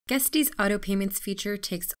Guesty's auto payments feature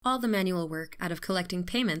takes all the manual work out of collecting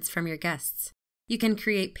payments from your guests. You can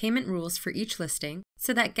create payment rules for each listing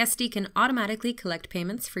so that Guesty can automatically collect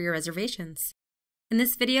payments for your reservations. In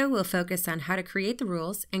this video, we'll focus on how to create the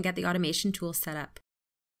rules and get the automation tool set up.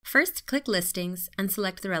 First, click Listings and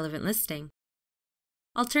select the relevant listing.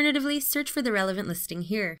 Alternatively, search for the relevant listing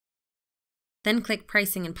here. Then click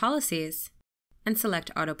Pricing and Policies and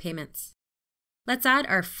select Auto Payments. Let's add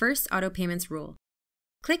our first auto payments rule.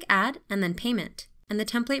 Click Add and then Payment, and the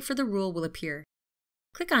template for the rule will appear.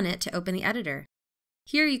 Click on it to open the editor.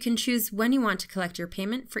 Here you can choose when you want to collect your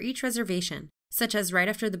payment for each reservation, such as right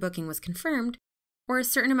after the booking was confirmed, or a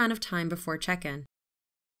certain amount of time before check-in.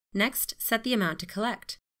 Next, set the amount to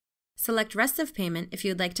collect. Select Rest of Payment if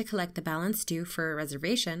you would like to collect the balance due for a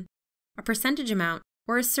reservation, a percentage amount,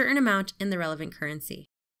 or a certain amount in the relevant currency.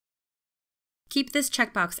 Keep this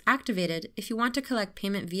checkbox activated if you want to collect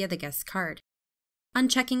payment via the guest card.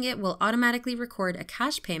 Unchecking it will automatically record a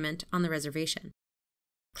cash payment on the reservation.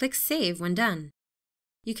 Click Save when done.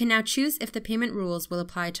 You can now choose if the payment rules will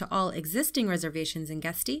apply to all existing reservations in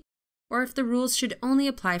Guesty, or if the rules should only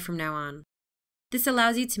apply from now on. This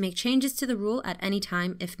allows you to make changes to the rule at any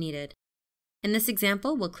time if needed. In this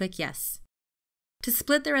example, we'll click Yes. To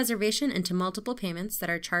split the reservation into multiple payments that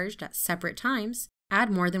are charged at separate times,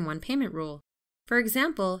 add more than one payment rule. For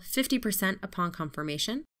example, 50% upon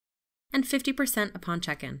confirmation and 50% upon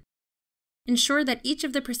check-in. Ensure that each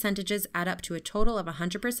of the percentages add up to a total of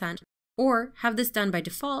 100%, or have this done by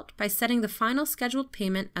default by setting the final scheduled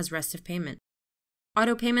payment as rest of payment.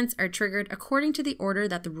 Auto payments are triggered according to the order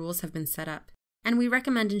that the rules have been set up, and we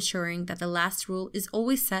recommend ensuring that the last rule is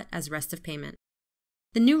always set as rest of payment.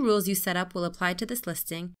 The new rules you set up will apply to this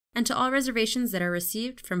listing and to all reservations that are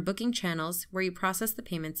received from booking channels where you process the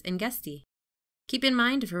payments in Guesty. Keep in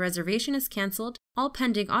mind, if a reservation is canceled, all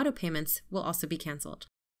pending auto payments will also be canceled.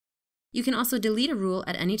 You can also delete a rule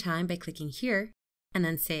at any time by clicking here and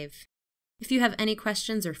then save. If you have any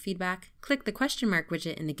questions or feedback, click the question mark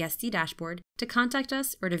widget in the Guesty dashboard to contact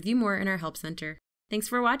us or to view more in our Help Center. Thanks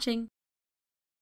for watching!